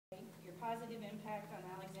positive impact on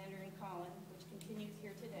Alexander and Colin, which continues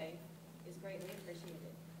here today, is greatly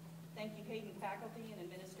appreciated. Thank you, Hayden faculty and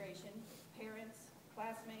administration, parents,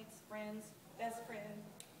 classmates, friends, best friend,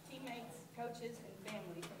 teammates, coaches, and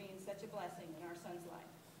family for being such a blessing in our son's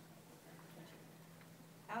life.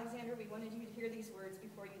 Alexander, we wanted you to hear these words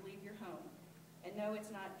before you leave your home. And no,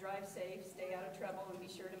 it's not drive safe, stay out of trouble, and be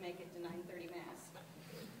sure to make it to 9:30 Mass.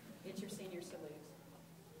 It's your senior salute.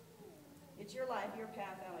 It's your life, your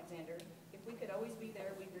path, Alexander. If we could always be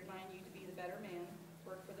there, we'd remind you to be the better man,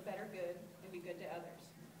 work for the better good, and be good to others.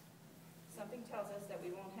 Something tells us that we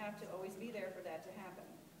won't have to always be there for that to happen.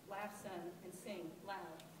 Laugh, son, and sing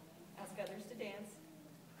loud. Ask others to dance.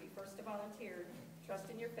 Be first to volunteer. Trust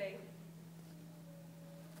in your faith.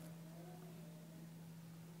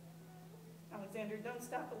 Alexander, don't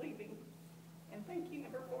stop believing. And thank you,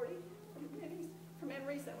 number 40, for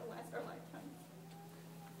memories that will last our lifetime.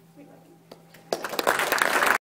 We love you.